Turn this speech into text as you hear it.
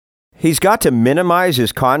He's got to minimize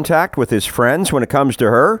his contact with his friends when it comes to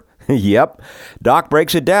her? Yep. Doc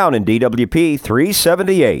breaks it down in DWP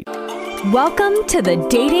 378. Welcome to the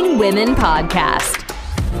Dating Women Podcast,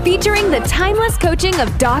 featuring the timeless coaching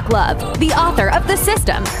of Doc Love, the author of The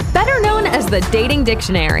System, better known as the Dating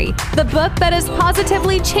Dictionary, the book that has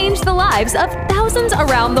positively changed the lives of thousands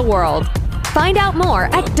around the world. Find out more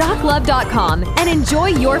at doclove.com and enjoy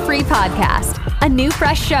your free podcast. A new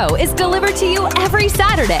fresh show is delivered to you every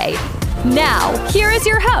Saturday. Now, here is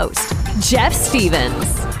your host, Jeff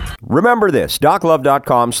Stevens. Remember this,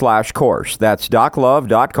 doclove.com/course. That's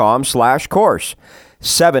doclove.com/course.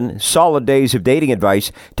 7 solid days of dating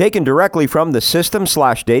advice taken directly from the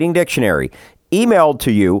System/Dating Dictionary. Emailed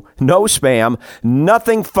to you, no spam,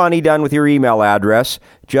 nothing funny done with your email address,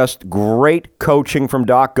 just great coaching from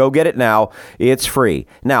Doc. Go get it now. It's free.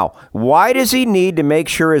 Now, why does he need to make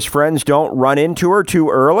sure his friends don't run into her too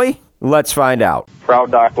early? Let's find out.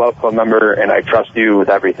 Proud Doc Love Club member, and I trust you with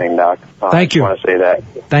everything, Doc. Thank you. I want to say that.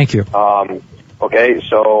 Thank you. Okay,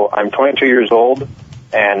 so I'm 22 years old,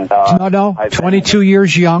 and... No, 22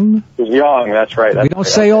 years young. Young, that's right. We don't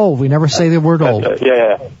say old. We never say the word old.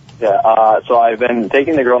 Yeah. So I've been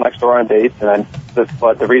taking the girl next door on dates,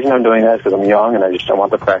 but the reason I'm doing that is because I'm young, and I just don't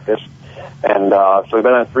want the practice. And so we've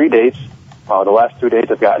been on 3 dates. The last 2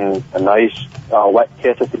 dates I've gotten a nice wet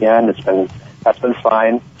kiss at the end. That's been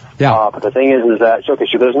fine. Yeah. But the thing is that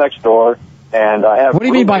she lives next door, and I have. What do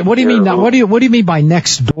you mean by what do you mean by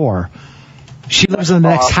next door? She lives in the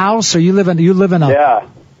next house, or you live in a? Yeah,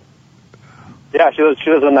 she lives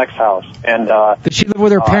in the next house, and does she live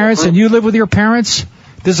with her parents, and you live with your parents?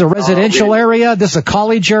 This is a residential area. This is a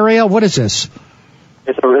college area. What is this?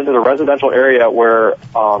 This is a residential area where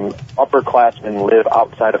upperclassmen live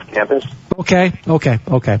outside of campus. Okay.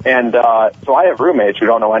 And so I have roommates who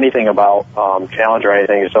don't know anything about Challenge or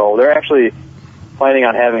anything, so they're actually planning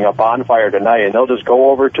on having a bonfire tonight, and they'll just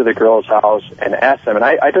go over to the girl's house and ask them. And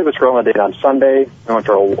I took this girl on a date on Sunday. We went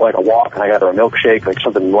for a walk, and I got her a milkshake, like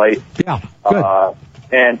something light. Yeah, good.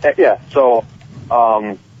 So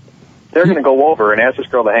they're going to go over and ask this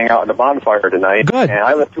girl to hang out at the bonfire tonight. Good. And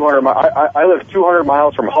I live 200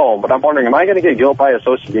 miles from home, but I'm wondering, am I going to get guilt by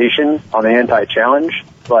association on the anti-challenge?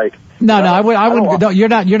 No, I wouldn't. No, you're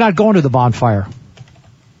not going to the bonfire.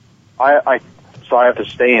 So I have to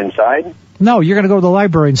stay inside? No, you're going to go to the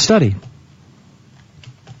library and study.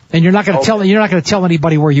 And you're not going to tell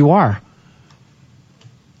anybody where you are.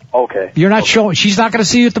 Okay. You're not showing. She's not going to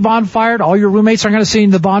see you at the bonfire. All your roommates aren't going to see you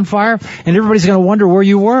in the bonfire, and everybody's going to wonder where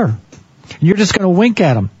you were. And you're just going to wink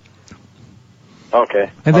at them. Okay.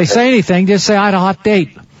 If they say anything, just say I had a hot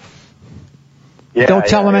date. Yeah, Don't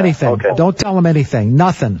tell them anything. Okay. Don't tell them anything.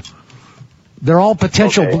 Nothing. They're all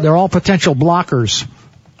potential. Okay. They're all potential blockers.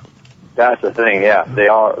 That's the thing. Yeah, they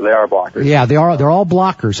are blockers. Yeah, they are. They're all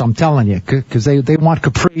blockers. I'm telling you, because they want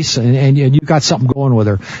caprice, and you got something going with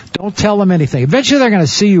her. Don't tell them anything. Eventually, they're going to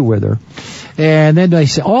see you with her, and then they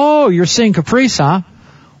say, "Oh, you're seeing caprice, huh?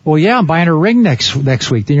 Well, yeah, I'm buying her ring next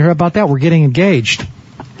week. Did you hear about that? We're getting engaged."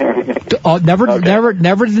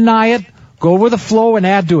 Never deny it. Go with the flow and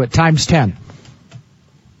add to it times 10.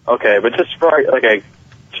 Okay, but just for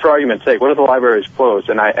argument's sake, what if the library is closed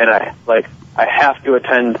and I have to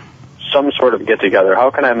attend some sort of get together? How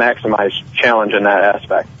can I maximize challenge in that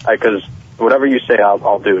aspect? Because whatever you say,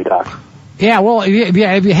 I'll do, Doc. Yeah, well, if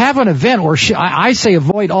you have an event where I say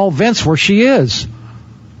avoid all events where she is.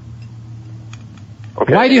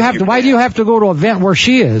 Okay. Why do you have to go to an event where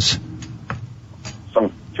she is?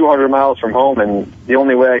 Some 200 miles from home, and the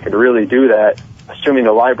only way I could really do that, assuming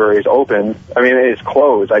the library is open, I mean, it's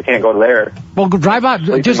closed. I can't go there. Well, drive out.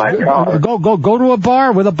 Just go to a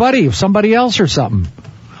bar with a buddy, somebody else or something.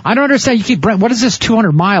 I don't understand. What is this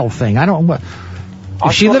 200-mile thing? I don't.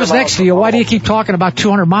 If she lives next to you, why do you keep talking about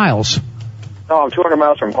 200 miles? No, I'm 200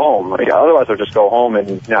 miles from home. Otherwise, I'll just go home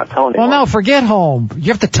and not tell anyone. Well, no, forget home.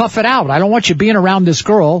 You have to tough it out. I don't want you being around this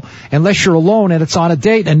girl unless you're alone and it's on a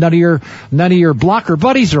date and none of your blocker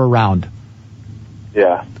buddies are around.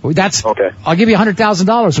 Yeah. That's okay. I'll give you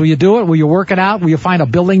 $100,000. Will you do it? Will you work it out? Will you find a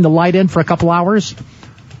building to light in for a couple hours? Of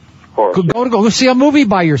course. Go see a movie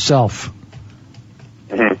by yourself.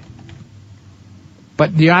 Mm-hmm.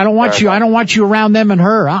 But I don't want you. I don't want you around them and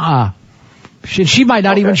her. She might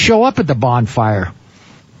not even show up at the bonfire.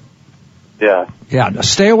 Yeah. Yeah.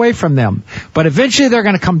 Stay away from them. But eventually they're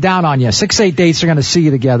going to come down on you. 6-8 dates are going to see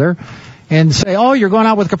you together, and say, "Oh, you're going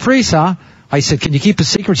out with Caprice, huh?" I said, "Can you keep a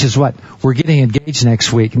secret?" She says, "What? We're getting engaged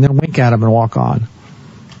next week," and then wink at them and walk on.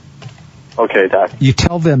 Okay, Doc. You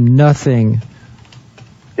tell them nothing.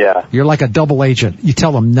 Yeah. You're like a double agent. You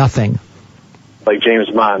tell them nothing. like James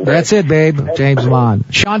Bond. Right? That's it, babe. James Bond.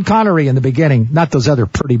 Sean Connery in the beginning, not those other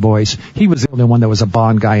pretty boys. He was the only one that was a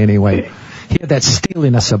Bond guy anyway. He had that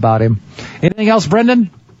steeliness about him. Anything else,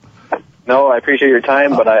 Brendan? No, I appreciate your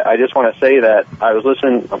time, but I just want to say that I was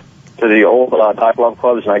listening to the old Doc Love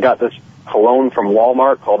Clubs, and I got this cologne from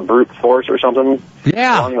Walmart called Brute Force or something.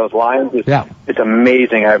 Yeah. Along those lines. It's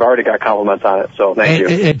amazing. I've already got compliments on it, so thank you.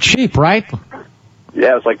 And cheap, right?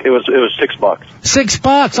 Yeah, it was $6.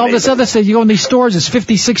 $6. All this other stuff, you go in these stores, it's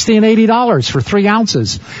 $50, $60, and $80 for 3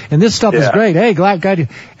 ounces. And this stuff is great. Hey, glad you.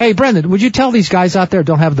 Hey, Brendan, would you tell these guys out there who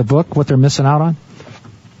don't have the book what they're missing out on?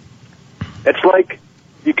 It's like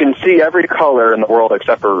you can see every color in the world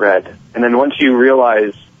except for red. And then once you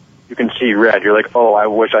realize you can see red, you're like, oh, I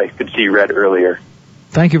wish I could see red earlier.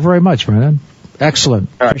 Thank you very much, Brendan. Excellent.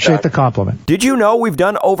 Right, appreciate the compliment. Did you know we've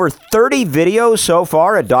done over 30 videos so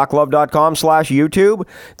far at doclove.com/YouTube?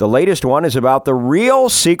 The latest one is about the real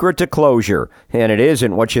secret to closure, and it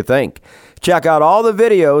isn't what you think. Check out all the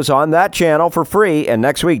videos on that channel for free, and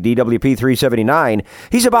next week, DWP 379,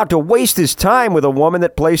 he's about to waste his time with a woman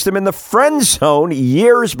that placed him in the friend zone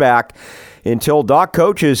years back until Doc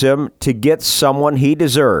coaches him to get someone he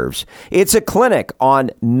deserves. It's a clinic on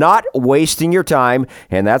not wasting your time,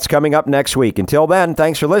 and that's coming up next week. Until then,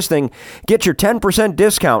 thanks for listening. Get your 10%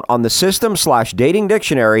 discount on the System/Dating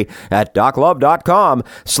Dictionary at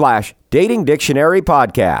doclove.com/Dating Dictionary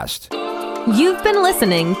Podcast. You've been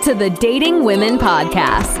listening to the Dating Women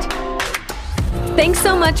Podcast. Thanks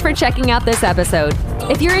so much for checking out this episode.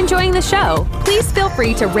 If you're enjoying the show, please feel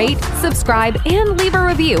free to rate, subscribe, and leave a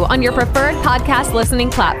review on your preferred podcast listening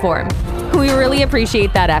platform. We really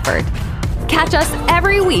appreciate that effort. Catch us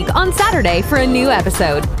every week on Saturday for a new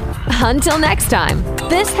episode. Until next time,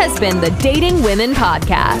 this has been the Dating Women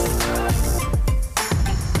Podcast.